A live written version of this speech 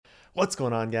What's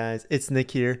going on, guys? It's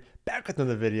Nick here, back with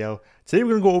another video. Today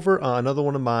we're going to go over another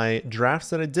one of my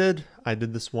drafts that I did. I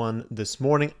did this one this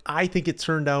morning. I think it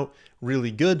turned out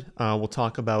really good. We'll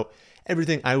talk about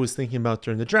everything I was thinking about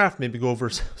during the draft, maybe go over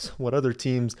what other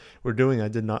teams were doing I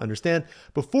did not understand.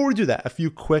 Before we do that, a few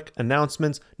quick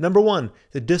announcements. Number one,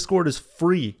 the Discord is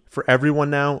free for everyone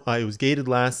now. It was gated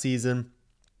last season.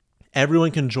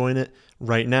 Everyone can join it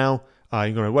right now. You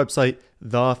can go to my website,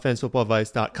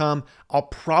 thefantasyfootballadvice.com. I'll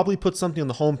probably put something on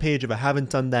the homepage if I haven't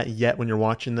done that yet when you're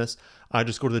watching this.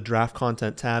 Just go to the draft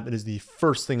content tab. It is the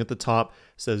first thing at the top.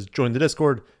 It says join the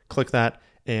Discord. Click that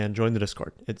and join the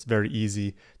Discord. It's very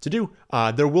easy to do.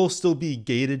 There will still be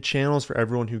gated channels for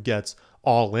everyone who gets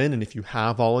all in. And if you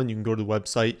have all in, you can go to the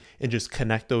website and just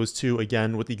connect those two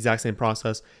again with the exact same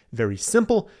process. Very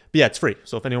simple. But yeah, it's free.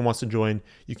 So if anyone wants to join,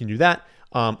 you can do that.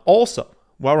 Also,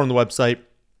 while we're on the website,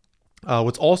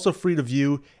 what's also free to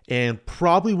view and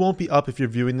probably won't be up if you're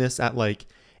viewing this at like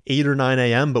 8 or 9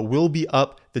 a.m., but will be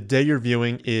up the day you're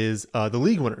viewing is the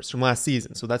league winners from last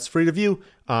season. So that's free to view.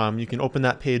 You can open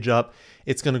that page up.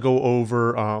 It's going to go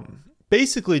over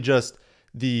basically just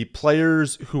the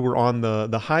players who were on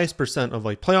the highest percent of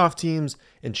like playoff teams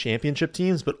and championship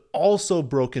teams, but also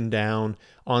broken down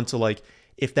onto like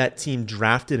if that team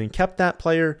drafted and kept that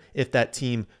player, if that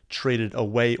team traded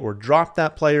away or dropped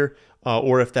that player,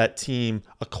 or if that team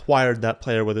acquired that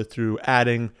player, whether through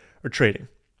adding or trading.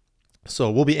 So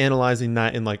we'll be analyzing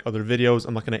that in like other videos.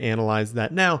 I'm not going to analyze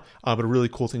that now, but a really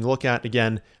cool thing to look at.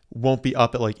 Again, won't be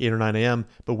up at like 8 or 9 a.m.,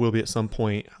 but will be at some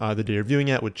point the day you're viewing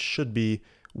it, which should be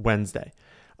Wednesday.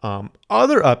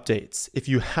 Other updates, if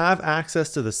you have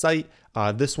access to the site,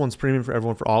 this one's premium for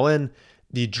everyone for all in.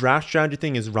 The draft strategy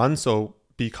thing is run, so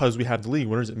because we have the league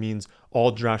winners, it means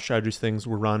all draft strategies things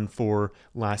were run for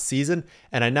last season.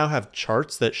 And I now have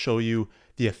charts that show you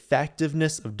the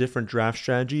effectiveness of different draft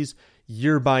strategies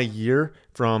year by year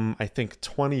from, I think,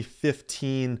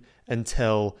 2015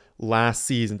 until last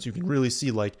season. So you can really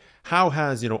see like how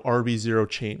has, RB0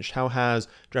 changed? How has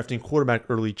drafting quarterback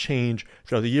early changed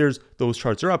throughout the years? Those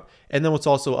charts are up. And then what's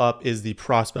also up is the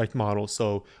prospect model.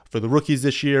 So for the rookies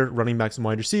this year, running backs and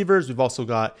wide receivers, we've also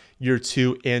got year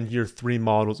 2 and year 3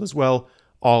 models as well,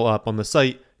 all up on the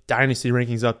site. Dynasty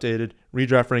rankings updated,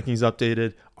 redraft rankings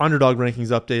updated, underdog rankings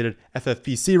updated,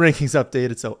 FFPC rankings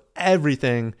updated. So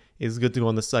everything is good to go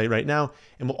on the site right now,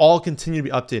 and will all continue to be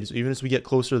updated. So even as we get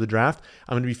closer to the draft,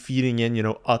 I'm going to be feeding in,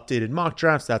 updated mock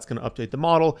drafts. That's going to update the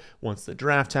model. Once the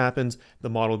draft happens, the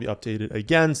model will be updated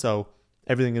again. So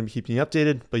everything going to be keeping you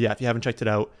updated. But yeah, if you haven't checked it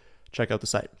out, check out the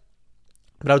site.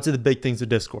 But I would say the big things are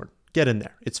Discord. Get in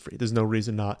there. It's free. There's no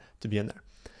reason not to be in there.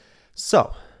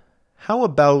 So how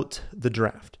about the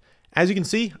draft? As you can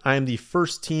see, I am the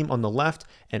first team on the left,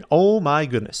 and oh my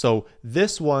goodness. So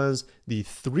this was the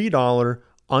 $3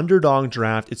 underdog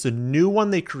draft. It's a new one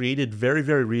they created very,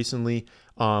 very recently.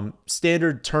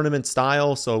 Standard tournament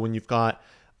style. So when you've got,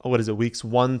 weeks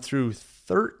 1 through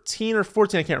 13 or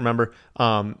 14, I can't remember.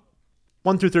 1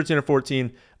 through 13 or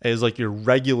 14 is like your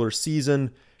regular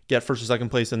season. Get first or second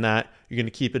place in that. You're going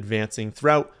to keep advancing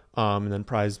throughout. And then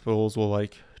prize pools will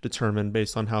like determine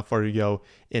based on how far you go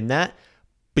in that.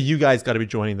 But you guys got to be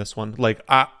joining this one. Like,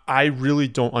 I really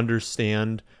don't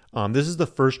understand. This is the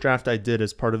first draft I did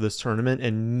as part of this tournament,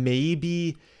 and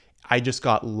maybe I just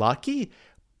got lucky.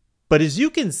 But as you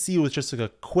can see with just like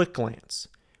a quick glance,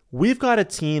 we've got a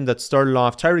team that started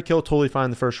off Tyreek Hill, totally fine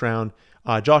in the first round.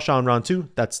 Josh Allen round 2,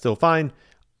 that's still fine.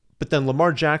 But then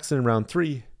Lamar Jackson in round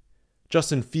 3,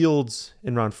 Justin Fields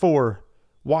in round 4,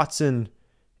 Watson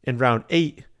in round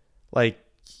 8. Like,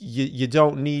 you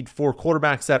don't need 4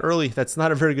 quarterbacks that early. That's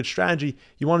not a very good strategy.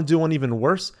 You want to do one even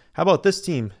worse? How about this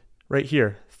team right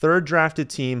here? Third drafted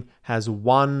team has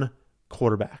 1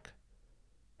 quarterback.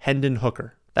 Hendon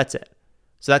Hooker. That's it.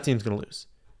 So that team's going to lose.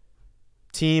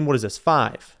 Team,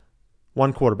 5?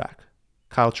 1 quarterback.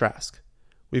 Kyle Trask.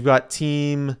 We've got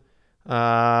team,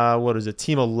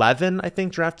 Team 11, I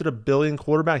think, drafted 1 billion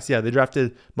quarterbacks. Yeah, they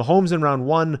drafted Mahomes in round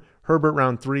 1, Herbert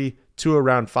round 3, Tua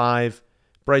round 5,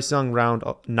 Bryce Young round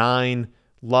 9,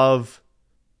 Love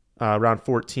round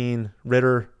 14,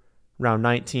 Ritter round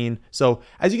 19. So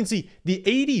as you can see, the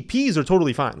ADPs are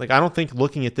totally fine. Like, I don't think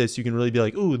looking at this, you can really be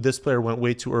like, ooh, this player went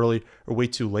way too early or way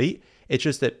too late. It's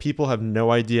just that people have no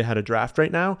idea how to draft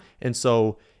right now. And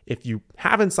so if you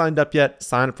haven't signed up yet,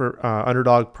 sign up for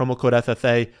Underdog, promo code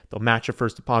FFA. They'll match your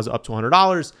first deposit up to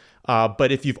 $100.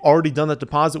 But if you've already done that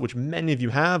deposit, which many of you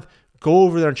have, go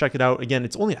over there and check it out. Again,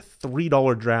 it's only a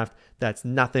 $3 draft. That's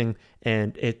nothing.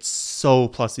 And it's so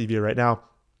plus EV right now.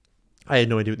 I had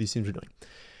no idea what these teams are doing.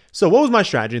 So what was my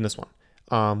strategy in this one?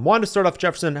 Wanted to start off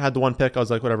Jefferson, had the 1 pick. I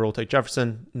was like, whatever, we'll take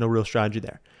Jefferson. No real strategy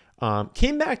there.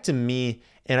 came back to me,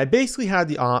 and I basically had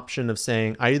the option of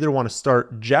saying I either want to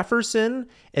start Jefferson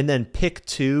and then pick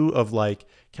 2 of like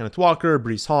Kenneth Walker,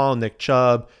 Breece Hall, Nick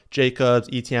Chubb, Jacobs,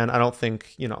 Etienne. I don't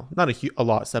think, not a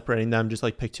lot separating them, just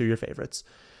like pick 2 of your favorites.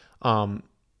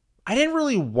 I didn't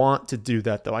really want to do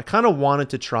that though. I kind of wanted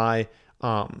to try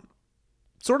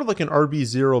sort of like an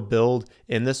RB0 build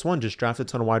in this one, just draft a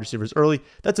ton of wide receivers early.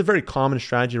 That's a very common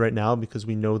strategy right now because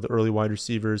we know the early wide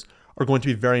receivers are going to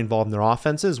be very involved in their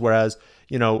offenses. Whereas,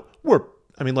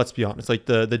 let's be honest, like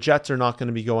the Jets are not going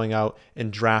to be going out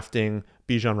and drafting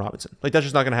Bijan Robinson. Like that's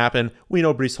just not going to happen. We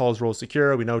know Breece Hall's role is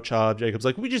secure. We know Chubb, Jacobs,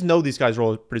 like we just know these guys'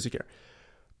 role is pretty secure.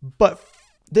 But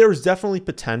there's definitely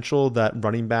potential that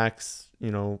running backs,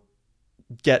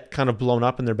 get kind of blown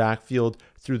up in their backfield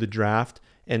through the draft.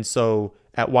 And so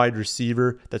at wide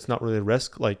receiver, that's not really a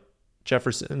risk. Like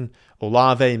Jefferson,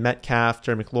 Olave, Metcalf,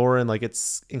 Terry McLaurin, like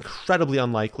it's incredibly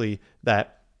unlikely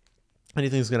that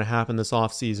anything's going to happen this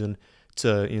offseason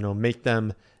to, make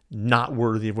them not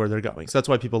worthy of where they're going. So that's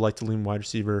why people like to lean wide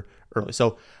receiver early.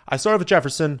 So I started with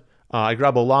Jefferson. I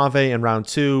grab Olave in round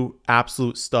 2,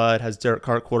 absolute stud, has Derek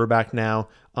Carr quarterback now.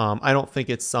 I don't think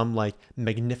it's some like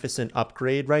magnificent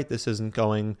upgrade, right? This isn't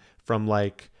going from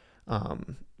like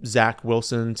Zach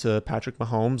Wilson to Patrick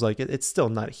Mahomes. Like it's still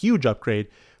not a huge upgrade,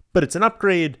 but it's an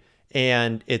upgrade,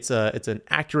 and it's an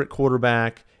accurate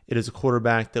quarterback. It is a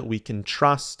quarterback that we can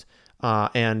trust,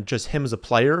 and just him as a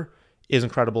player is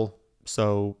incredible.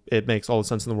 So it makes all the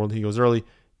sense in the world. He goes early.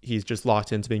 He's just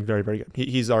locked into being very, very good.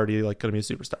 He's already like going to be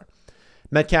a superstar.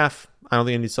 Metcalf, I don't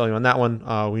think I need to tell you on that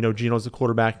one. We know Geno's the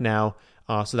quarterback now,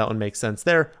 so that one makes sense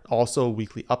there. Also,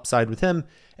 weekly upside with him.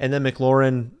 And then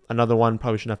McLaurin, another one,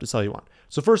 probably shouldn't have to tell you on.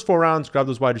 So first 4 rounds, grab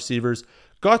those wide receivers.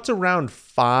 Got to round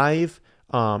 5.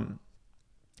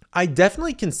 I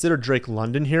definitely considered Drake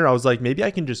London here. I was like, maybe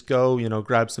I can just go,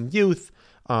 grab some youth.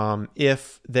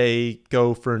 If they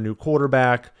go for a new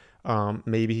quarterback,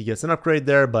 maybe he gets an upgrade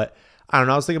there. But I don't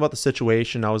know. I was thinking about the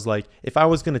situation. I was like, if I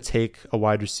was going to take a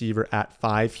wide receiver at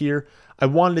 5 here, I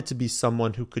wanted it to be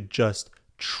someone who could just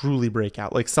truly break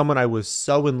out. Like someone I was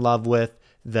so in love with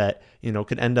that,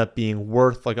 could end up being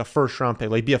worth like a first round pick,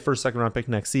 like be a first, second round pick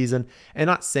next season. And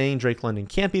not saying Drake London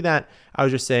can't be that. I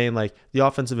was just saying like the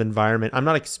offensive environment, I'm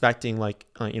not expecting like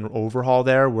overhaul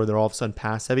there where they're all of a sudden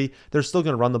pass heavy. They're still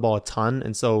going to run the ball a ton.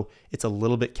 And so it's a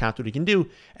little bit capped what he can do.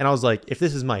 And I was like, if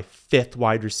this is my 5th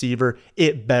wide receiver,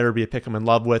 it better be a pick I'm in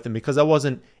love with. And because I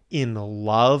wasn't in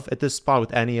love at this spot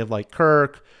with any of like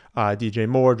Kirk, DJ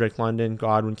Moore, Drake London,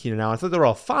 Godwin, Keenan Allen, I thought they were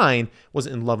all fine.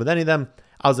 Wasn't in love with any of them.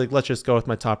 I was like, let's just go with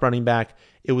my top running back.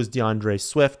 It was DeAndre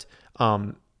Swift.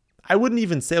 I wouldn't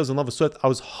even say I was in love with Swift. I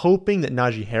was hoping that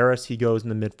Najee Harris, he goes in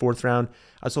the mid 4th round.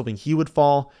 I was hoping he would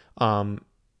fall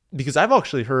because I've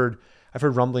heard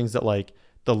rumblings that like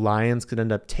the Lions could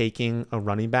end up taking a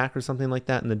running back or something like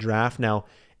that in the draft. Now,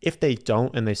 if they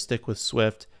don't and they stick with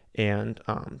Swift and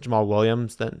Jamal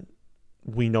Williams, then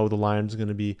we know the Lions are going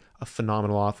to be a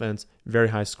phenomenal offense, very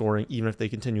high scoring, even if they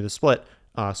continue the split.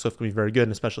 Swift can be very good,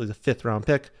 and especially as a 5th round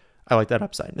pick, I like that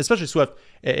upside. And especially Swift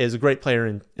is a great player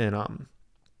in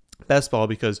best ball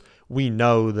because we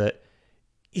know that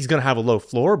he's going to have a low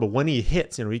floor, but when he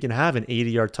hits, he can have an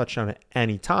 80-yard touchdown at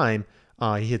any time.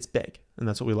 He hits big, and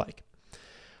that's what we like.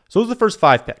 So those are the first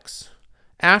 5 picks.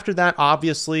 After that,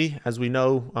 obviously, as we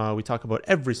know, we talk about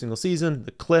every single season,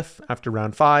 the cliff after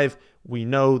round 5, we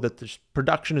know that the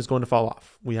production is going to fall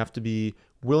off. We have to be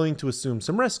willing to assume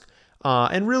some risk.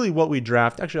 And really what we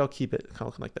draft, actually I'll keep it kind of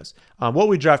looking like this. What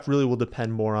we draft really will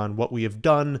depend more on what we have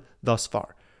done thus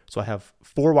far. So I have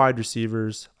 4 wide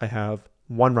receivers. I have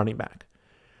 1 running back.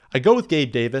 I go with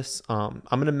Gabe Davis. I'm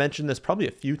going to mention this probably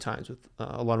a few times with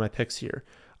a lot of my picks here.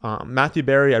 Matthew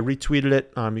Berry, I retweeted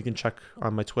it. You can check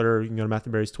on my Twitter. You can go to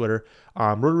Matthew Berry's Twitter.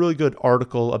 Wrote a really good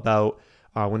article about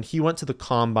when he went to the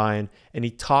combine and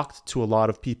he talked to a lot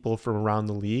of people from around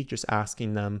the league, just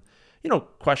asking them,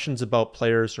 questions about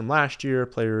players from last year,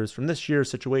 players from this year,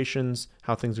 situations,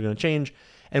 how things are going to change.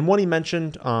 And one he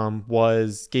mentioned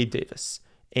was Gabe Davis.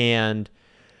 And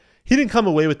he didn't come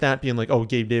away with that being like, oh,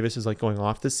 Gabe Davis is like going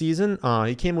off this season.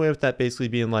 He came away with that basically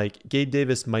being like, Gabe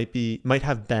Davis might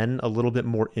have been a little bit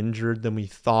more injured than we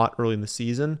thought early in the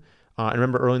season. I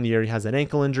remember early in the year, he has an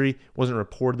ankle injury. Wasn't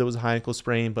reported that it was a high ankle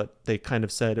sprain, but they kind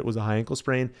of said it was a high ankle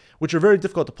sprain, which are very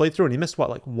difficult to play through. And he missed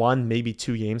 1, maybe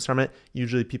 2 games from it.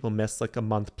 Usually people miss like a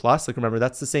month plus. Like remember,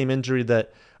 that's the same injury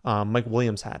that Mike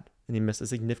Williams had, and he missed a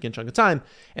significant chunk of time.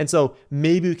 And so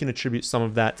maybe we can attribute some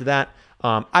of that to that.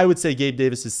 I would say Gabe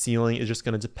Davis's ceiling is just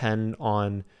going to depend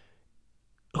on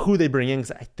who they bring in,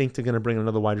 because I think they're going to bring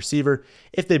another wide receiver.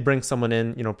 If they bring someone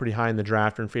in, pretty high in the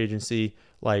draft or in free agency,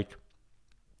 like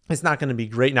It's not going to be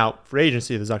great. Now, free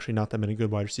agency, there's actually not that many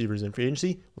good wide receivers in free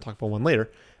agency. We'll talk about one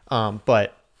later.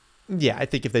 But yeah, I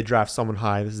think if they draft someone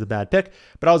high, this is a bad pick.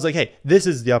 But I was like, hey, this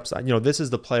is the upside. This is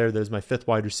the player that is my 5th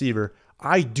wide receiver.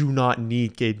 I do not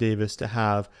need Gabe Davis to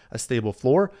have a stable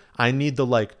floor. I need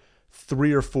the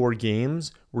 3 or 4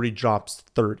 games where he drops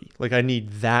 30. I need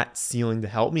that ceiling to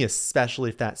help me, especially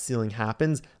if that ceiling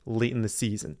happens late in the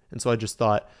season. And so I just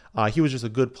thought he was just a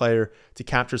good player to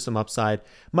capture some upside.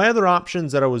 My other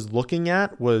options that I was looking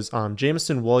at was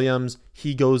Jameson Williams.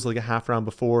 He goes a half round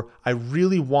before. I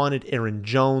really wanted Aaron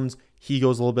Jones. He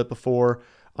goes a little bit before.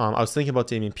 I was thinking about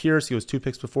Dameon Pierce. He was 2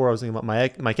 picks before. I was thinking about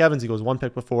Mike Evans. He goes 1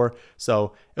 pick before.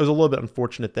 So it was a little bit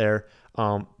unfortunate there.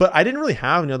 But I didn't really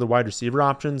have any other wide receiver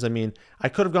options. I mean, I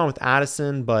could have gone with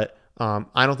Addison, but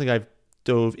I don't think I've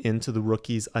dove into the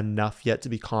rookies enough yet to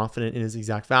be confident in his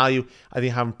exact value. I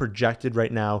think I have him projected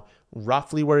right now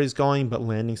roughly where he's going, but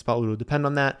landing spot will depend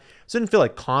on that. So I didn't feel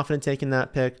confident taking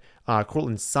that pick.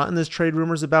 Courtland Sutton, there's trade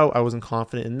rumors about. I wasn't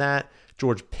confident in that.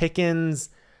 George Pickens,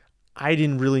 I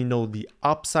didn't really know the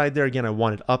upside there. Again, I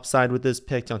wanted upside with this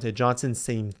pick. Deontay Johnson,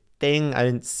 same thing. I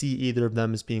didn't see either of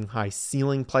them as being high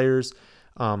ceiling players.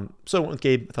 So I went with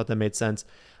Gabe. I thought that made sense.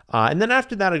 And then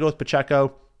after that, I go with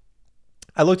Pacheco.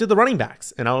 I looked at the running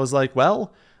backs and I was like,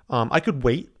 well, I could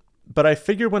wait. But I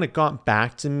figured when it got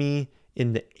back to me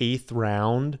in the 8th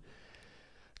round,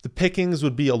 the pickings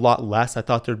would be a lot less. I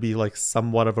thought there'd be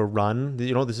somewhat of a run.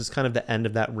 This is kind of the end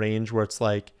of that range where it's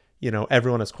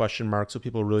everyone has question marks, so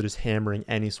people are really just hammering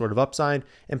any sort of upside.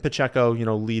 And Pacheco,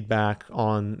 lead back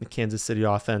on the Kansas City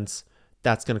offense.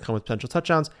 That's going to come with potential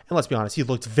touchdowns. And let's be honest, he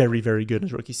looked very, very good in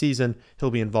his rookie season.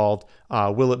 He'll be involved.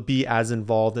 Will it be as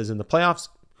involved as in the playoffs?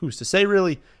 Who's to say,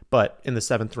 really? But in the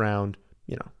 7th round,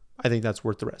 I think that's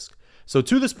worth the risk. So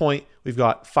to this point, we've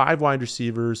got 5 wide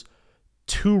receivers,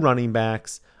 2 running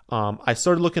backs. I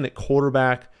started looking at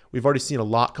quarterback. We've already seen a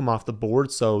lot come off the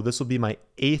board, so this will be my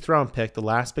 8th round pick, the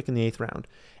last pick in the 8th round.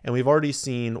 And we've already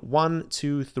seen 1,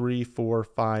 2, 3, 4,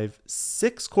 5,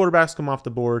 6 quarterbacks come off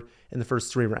the board in the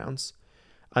first 3 rounds.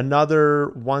 Another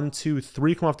 1, 2,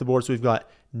 3 come off the board, so we've got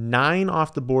 9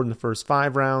 off the board in the first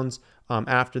 5 rounds.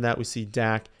 After that, we see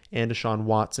Dak and Deshaun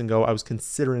Watson go. I was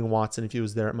considering Watson if he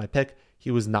was there at my pick.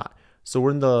 He was not. So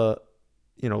we're in the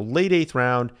late 8th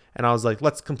round, and I was like,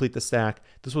 let's complete the stack.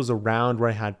 This was a round where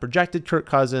I had projected Kirk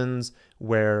Cousins,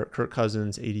 where Kirk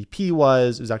Cousins' ADP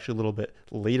was. It was actually a little bit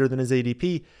later than his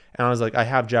ADP, and I was like, I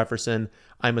have Jefferson.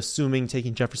 I'm assuming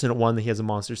taking Jefferson at 1 that he has a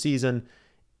monster season.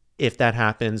 If that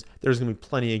happens, there's going to be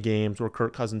plenty of games where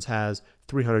Kirk Cousins has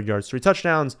 300 yards, 3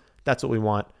 touchdowns. That's what we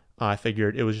want. I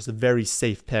figured it was just a very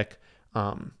safe pick.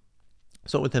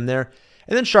 So with him there.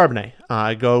 And then Charbonnet,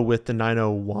 I go with the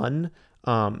 901.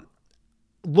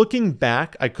 Looking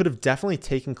back, I could have definitely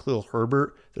taken Khalil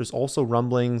Herbert. There's also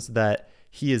rumblings that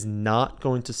he is not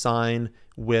going to sign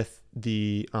with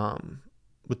the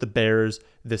Bears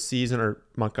this season, or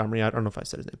Montgomery. I don't know if I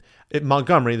said his name.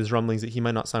 Montgomery, there's rumblings that he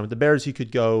might not sign with the Bears. He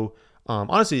could go.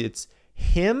 Honestly, it's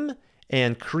him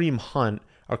and Kareem Hunt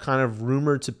are kind of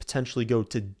rumored to potentially go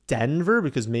to Denver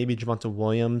because maybe Javonte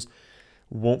Williams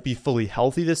won't be fully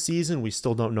healthy this season. We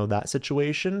still don't know that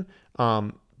situation.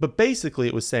 But basically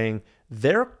it was saying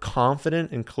they're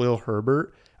confident in Khalil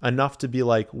Herbert enough to be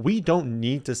like, we don't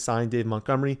need to sign Dave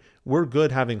Montgomery. We're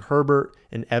good having Herbert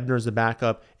and Ebner as a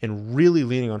backup and really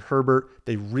leaning on Herbert.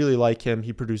 They really like him.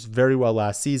 He produced very well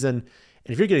last season.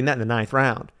 And if you're getting that in the 9th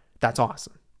round, that's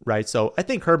awesome, right? So I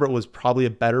think Herbert was probably a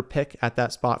better pick at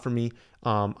that spot for me.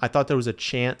 I thought there was a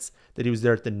chance that he was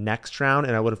there at the next round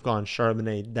and I would have gone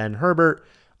Charbonnet, then Herbert.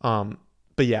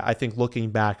 But yeah, I think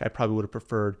looking back, I probably would have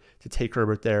preferred to take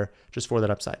Herbert there just for that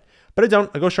upside. But I don't.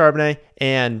 I go Charbonnet,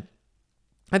 and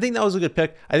I think that was a good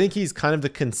pick. I think he's kind of the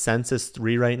consensus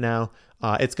 3 right now.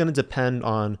 It's going to depend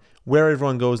on where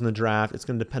everyone goes in the draft. It's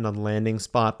going to depend on landing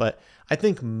spot, but I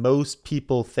think most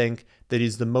people think that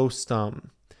he's the most...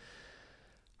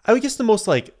 I would guess the most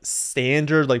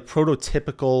standard,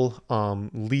 prototypical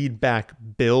lead back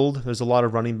build. There's a lot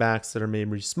of running backs that are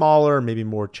maybe smaller, maybe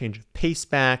more change of pace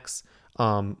backs.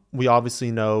 We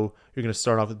obviously know you're going to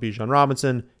start off with Bijan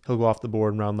Robinson. He'll go off the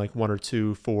board in round 1 or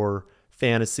 2 for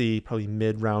fantasy, probably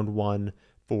mid round 1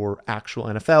 for actual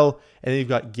NFL. And then you've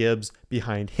got Gibbs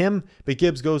behind him. But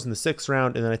Gibbs goes in the 6th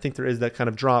round, and then I think there is that kind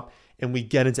of drop, and we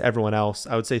get into everyone else.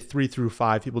 I would say 3 through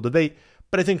 5 people debate.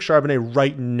 But I think Charbonnet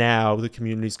right now, the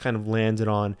community's kind of landed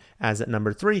on as at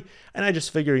number 3. And I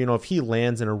just figure, if he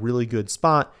lands in a really good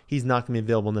spot, he's not going to be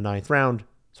available in the 9th round.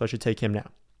 So I should take him now.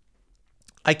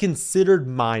 I considered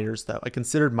Myers, though. I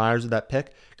considered Myers with that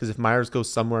pick because if Myers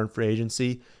goes somewhere in free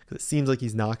agency, because it seems like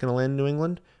he's not going to land in New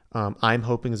England, I'm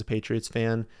hoping as a Patriots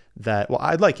fan that, well,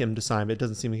 I'd like him to sign, but it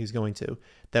doesn't seem like he's going to,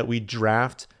 that we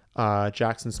draft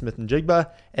Jackson Smith and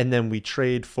Jigba, and then we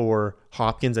trade for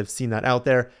Hopkins. I've seen that out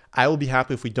there. I will be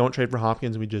happy if we don't trade for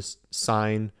Hopkins and we just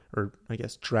sign, or I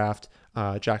guess draft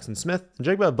Jackson Smith and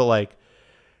Jigba, but like,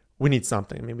 we need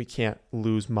something. I mean, we can't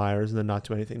lose Myers and then not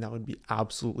do anything. That would be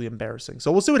absolutely embarrassing.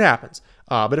 So we'll see what happens.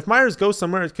 But if Myers goes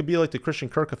somewhere, it could be like the Christian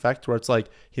Kirk effect, where it's like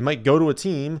he might go to a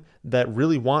team that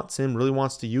really wants him, really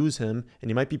wants to use him, and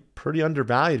he might be pretty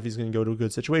undervalued if he's going to go to a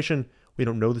good situation. We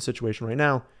don't know the situation right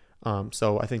now.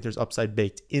 So I think there's upside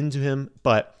baked into him.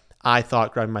 But I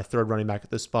thought grabbing my third running back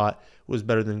at this spot was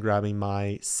better than grabbing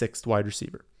my sixth wide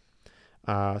receiver.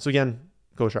 So again,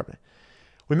 go Charbonnet.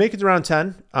 We make it to round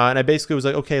 10, and I basically was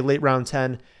like, okay, late round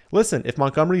 10. Listen, if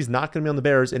Montgomery's not going to be on the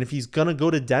Bears, and if he's going to go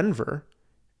to Denver,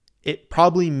 it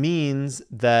probably means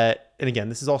that, and again,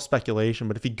 this is all speculation,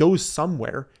 but if he goes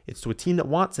somewhere, it's to a team that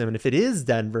wants him. And if it is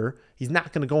Denver, he's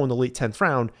not going to go in the late 10th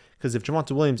round, because if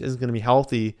Javonte Williams isn't going to be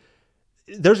healthy,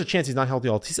 there's a chance he's not healthy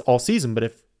all season, but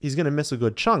if he's going to miss a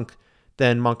good chunk,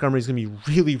 then Montgomery's going to be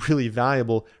really, really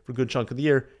valuable for a good chunk of the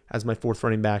year as my fourth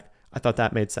running back. I thought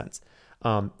that made sense.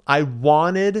 I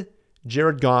wanted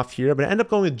Jared Goff here, but I ended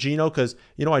up going with Geno because,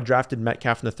 I drafted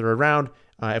Metcalf in the third round.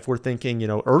 If we're thinking,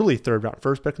 early third round,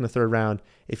 first pick in the third round,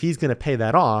 if he's going to pay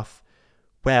that off,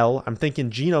 well, I'm thinking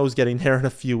Geno's getting there in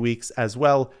a few weeks as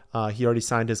well. He already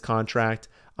signed his contract.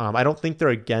 I don't think they're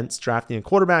against drafting a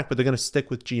quarterback, but they're going to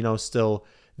stick with Geno still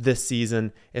this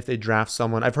season if they draft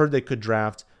someone. I've heard they could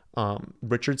draft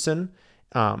Richardson,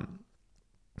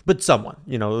 but someone,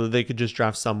 they could just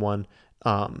draft someone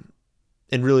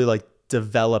and really like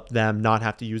develop them, not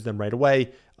have to use them right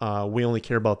away. We only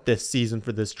care about this season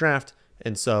for this draft.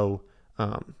 And so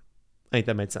I think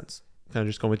that made sense. Kind of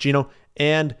just going with Geno.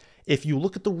 And if you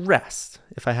look at the rest,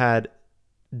 if I had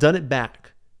done it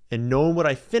back and known what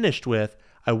I finished with,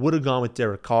 I would have gone with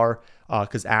Derek Carr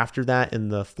because after that, in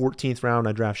the 14th round,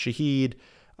 I draft Shaheed.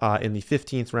 In the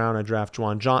 15th round, I draft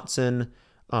Juwan Johnson.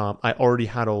 I already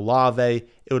had Olave.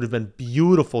 It would have been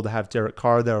beautiful to have Derek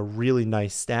Carr. They're a really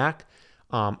nice stack.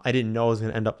 I didn't know I was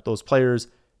going to end up with those players.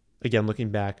 Again, looking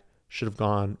back, should have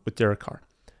gone with Derek Carr.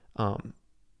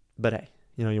 But hey,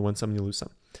 you win some, you lose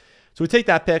some. So we take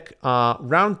that pick.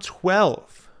 Round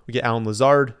 12, we get Allen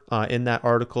Lazard in that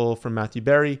article from Matthew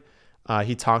Berry.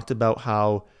 He talked about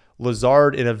how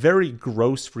Lazard in a very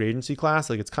gross free agency class,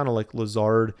 like it's kind of like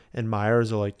Lazard and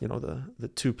Myers are like,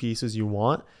 the two pieces you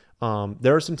want.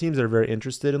 There are some teams that are very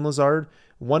interested in Lazard.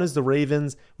 One is the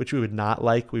Ravens, which we would not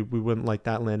like. We wouldn't like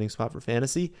that landing spot for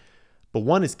fantasy. But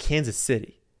one is Kansas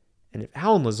City. And if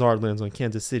Allen Lazard lands on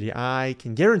Kansas City, I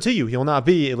can guarantee you he'll not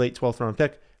be a late 12th round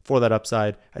pick. For that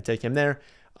upside, I take him there.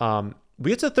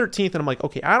 We get to the 13th, and I'm like,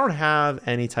 okay, I don't have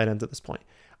any tight ends at this point.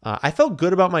 I felt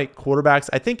good about my quarterbacks.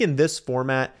 I think in this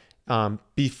format,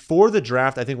 before the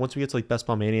draft, I think once we get to like Best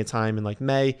Ball Mania time in like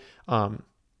May,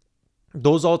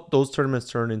 those tournaments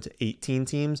turn into 18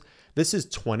 teams. This is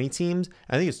 20 teams.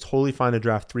 I think it's totally fine to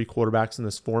draft 3 quarterbacks in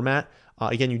this format.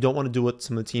 Again, you don't want to do what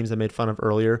some of the teams I made fun of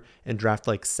earlier and draft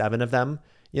like 7 of them.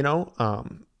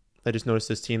 I just noticed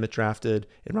this team that drafted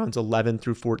in rounds 11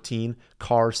 through 14,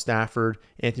 Carr, Stafford,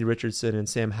 Anthony Richardson, and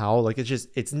Sam Howell. Like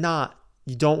it's not,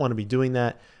 you don't want to be doing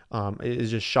that. It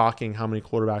is just shocking how many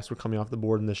quarterbacks were coming off the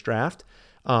board in this draft.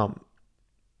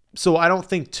 So I don't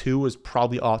think 2 is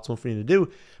probably optimal for you to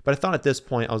do, but I thought at this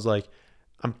point, I was like,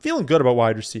 I'm feeling good about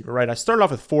wide receiver, right? I started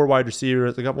off with 4 wide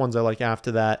receivers. I got ones I like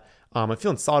after that. I'm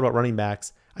feeling solid about running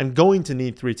backs. I'm going to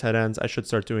need 3 tight ends. I should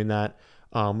start doing that.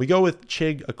 We go with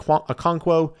Chig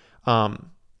Okonkwo.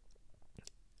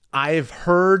 I've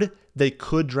heard they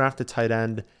could draft a tight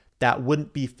end. That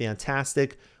wouldn't be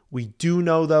fantastic. We do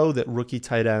know, though, that rookie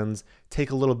tight ends take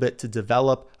a little bit to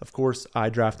develop. Of course, I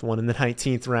draft one in the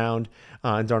 19th round,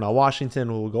 and Darnell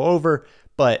Washington we'll go over.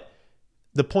 But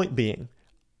the point being,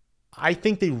 I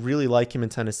think they really like him in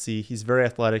Tennessee. He's very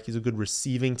athletic. He's a good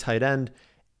receiving tight end.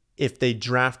 If they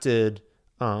drafted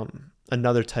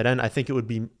another tight end, I think it would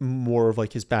be more of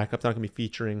like his backup, not going to be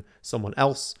featuring someone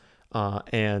else.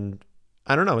 And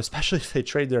I don't know, especially if they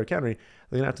trade Derrick Henry,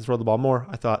 they're going to have to throw the ball more.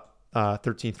 I thought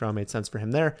 13th round made sense for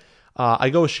him there. I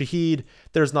go with Shaheed.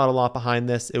 There's not a lot behind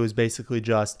this. It was basically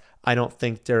just, I don't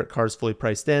think Derek Carr's fully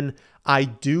priced in. I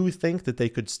do think that they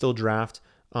could still draft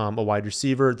a wide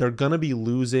receiver. They're going to be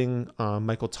losing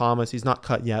Michael Thomas. He's not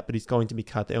cut yet, but he's going to be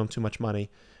cut. They owe him too much money.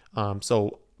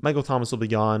 So Michael Thomas will be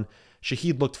gone.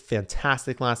 Shaheed looked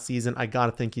fantastic last season. I got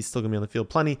to think he's still going to be on the field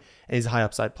plenty, and he's a high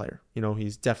upside player.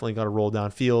 He's definitely got to roll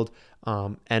downfield,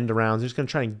 end arounds. He's going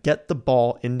to try and get the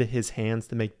ball into his hands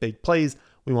to make big plays.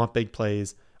 We want big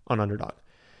plays on underdog.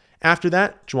 After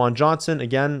that, Juwan Johnson,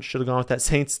 again, should have gone with that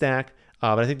Saints stack.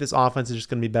 But I think this offense is just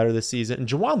going to be better this season. And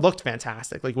Juwan looked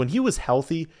fantastic. Like when he was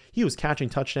healthy, he was catching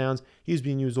touchdowns. He was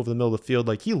being used over the middle of the field.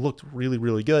 Like he looked really,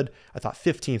 really good. I thought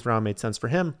 15th round made sense for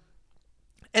him.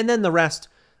 And then the rest,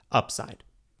 upside.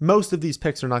 Most of these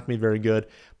picks are not going to be very good.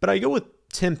 But I go with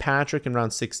Tim Patrick in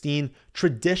round 16.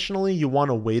 Traditionally, you want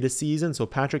to wait a season. So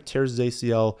Patrick tears his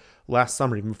ACL last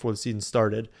summer, even before the season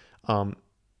started. I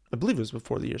believe it was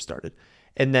before the year started.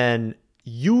 And then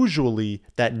usually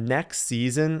that next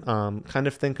season, kind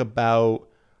of think about,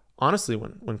 honestly,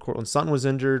 when Courtland Sutton was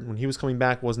injured, when he was coming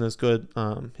back, wasn't as good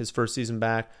his first season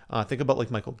back. Think about like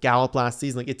Michael Gallup last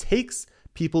season. Like it takes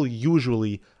people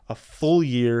usually a full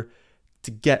year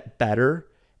to get better.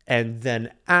 And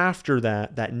then after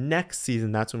that next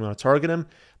season, that's when we want to target him.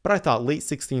 But I thought late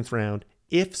 16th round,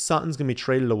 if Sutton's going to be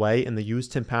traded away and they use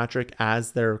Tim Patrick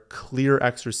as their clear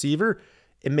X receiver,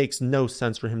 it makes no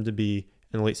sense for him to be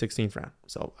in the late 16th round.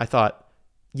 So I thought,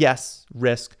 yes,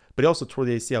 risk, but he also tore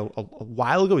the ACL a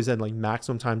while ago. He's had like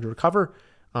maximum time to recover.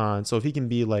 And so if he can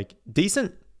be like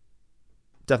decent,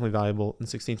 definitely valuable in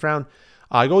the 16th round.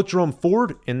 I go with Jerome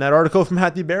Ford in that article from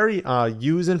Matthew Berry.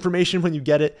 Use information when you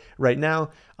get it right now.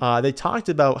 They talked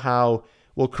about how,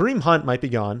 well, Kareem Hunt might be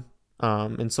gone.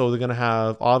 And so they're going to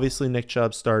have, obviously, Nick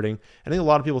Chubb starting. I think a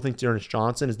lot of people think D'Ernest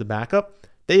Johnson is the backup.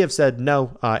 They have said,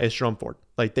 no, it's Jerome Ford.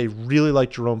 Like, they really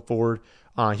like Jerome Ford.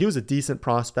 He was a decent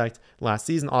prospect last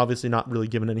season. Obviously not really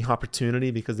given any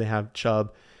opportunity because they have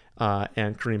Chubb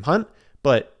and Kareem Hunt.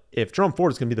 But if Jerome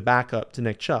Ford is going to be the backup to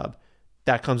Nick Chubb,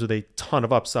 that comes with a ton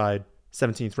of upside.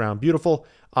 17th round, beautiful.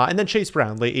 And then Chase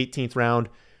Brown, late 18th round.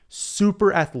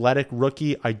 Super athletic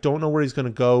rookie. I don't know where he's going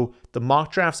to go. The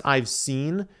mock drafts I've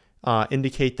seen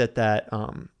indicate that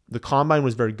the combine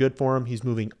was very good for him. He's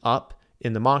moving up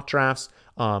in the mock drafts.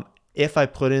 If I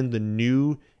put in the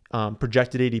new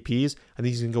projected ADPs, I think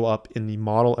he's going to go up in the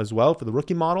model as well for the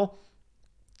rookie model.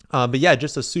 But yeah,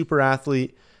 just a super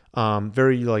athlete,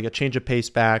 very like a change of pace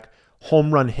back,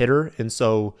 home run hitter. And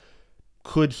so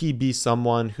could he be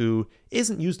someone who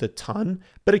isn't used a ton,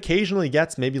 but occasionally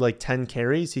gets maybe like 10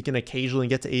 carries? He can occasionally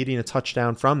get to 80 and a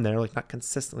touchdown from there, like not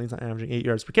consistently. He's not averaging 8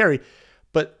 yards per carry.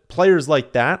 But players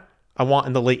like that, I want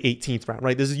in the late 18th round,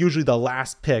 right? This is usually the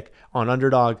last pick on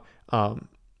Underdog.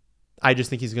 I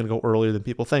just think he's going to go earlier than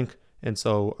people think. And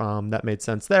so that made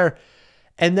sense there.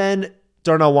 And then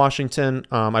Darnell Washington,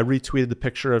 I retweeted the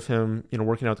picture of him,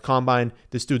 working out the combine.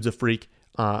 This dude's a freak.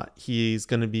 He's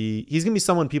going to be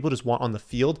someone people just want on the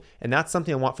field. And that's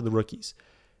something I want for the rookies.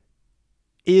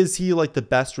 Is he like the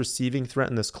best receiving threat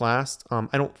in this class?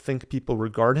 I don't think people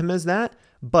regard him as that,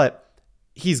 but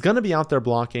he's going to be out there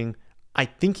blocking. I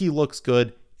think he looks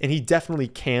good, and he definitely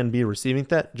can be a receiving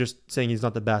threat. Just saying he's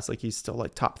not the best, like he's still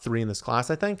like top 3 in this class,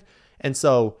 I think. And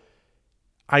so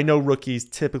I know rookies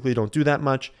typically don't do that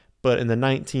much, but in the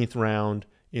 19th round,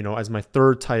 as my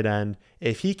third tight end,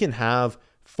 if he can have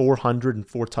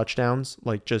 404 touchdowns,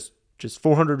 like just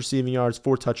 400 receiving yards,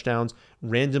 4 touchdowns,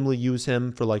 randomly use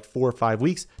him for like 4 or 5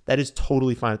 weeks, that is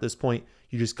totally fine at this point.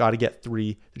 You just got to get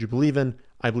 3 that you believe in.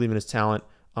 I believe in his talent.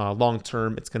 Long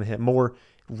term, it's going to hit more.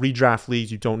 Redraft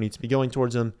leagues, you don't need to be going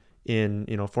towards him in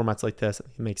formats like this.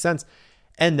 It makes sense.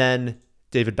 And then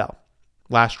David Bell,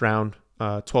 last round,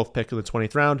 12th pick of the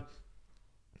 20th round.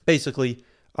 Basically,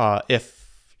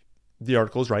 if the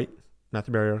article is right,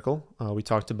 Matthew Berry article, we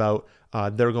talked about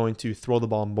they're going to throw the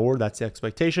ball more. That's the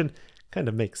expectation. Kind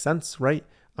of makes sense, right?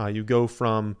 You go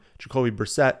from Jacoby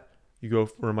Brissett, you go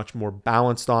for a much more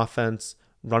balanced offense,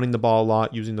 running the ball a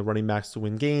lot, using the running backs to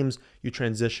win games. You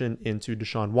transition into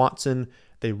Deshaun Watson.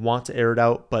 They want to air it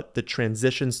out, but the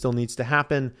transition still needs to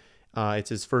happen. It's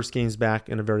his first games back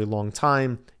in a very long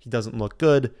time. He doesn't look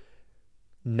good.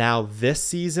 Now this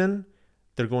season,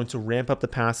 they're going to ramp up the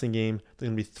passing game. They're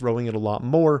going to be throwing it a lot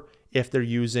more. If they're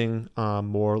using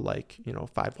more like,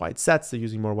 5 wide sets, they're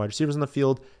using more wide receivers on the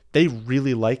field. They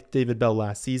really liked David Bell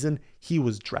last season. He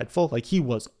was dreadful. Like he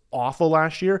was awful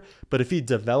last year. But if he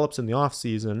develops in the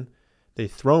offseason, they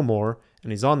throw more,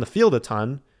 and he's on the field a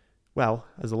ton, well,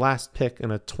 as the last pick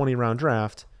in a 20-round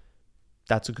draft,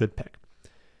 that's a good pick.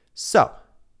 So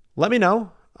let me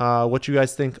know what you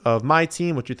guys think of my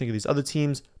team, what you think of these other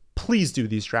teams. Please do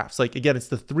these drafts. Like, again, it's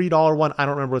the $3 one. I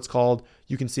don't remember what it's called.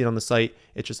 You can see it on the site.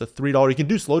 It's just a $3. You can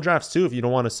do slow drafts too if you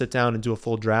don't want to sit down and do a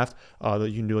full draft.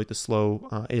 You can do like the slow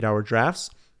 8-hour drafts.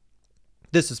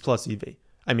 This is plus EV.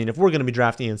 I mean, if we're going to be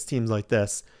drafting against teams like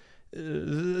this,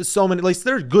 so many, like,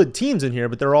 there are good teams in here,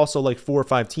 but there are also like 4 or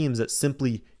 5 teams that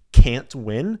simply can't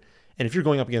win. And if you're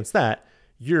going up against that,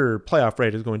 your playoff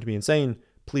rate is going to be insane.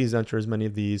 Please enter as many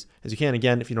of these as you can.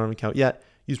 Again, if you don't have an account yet,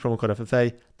 use promo code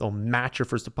FFA. They'll match your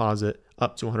first deposit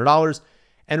up to $100.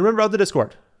 And remember about the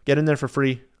Discord. Get in there for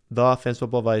free,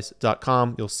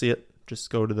 thefantasyfootballadvice.com. You'll see it. Just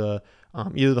go to the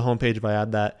either the homepage if I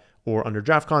add that or under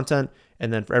draft content.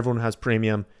 And then for everyone who has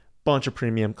premium, bunch of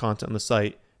premium content on the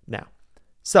site now.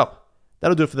 So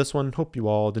that'll do it for this one. Hope you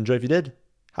all enjoyed. If you did,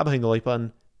 how about hitting the like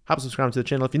button? How about subscribing to the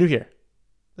channel if you're new here?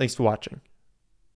 Thanks for watching.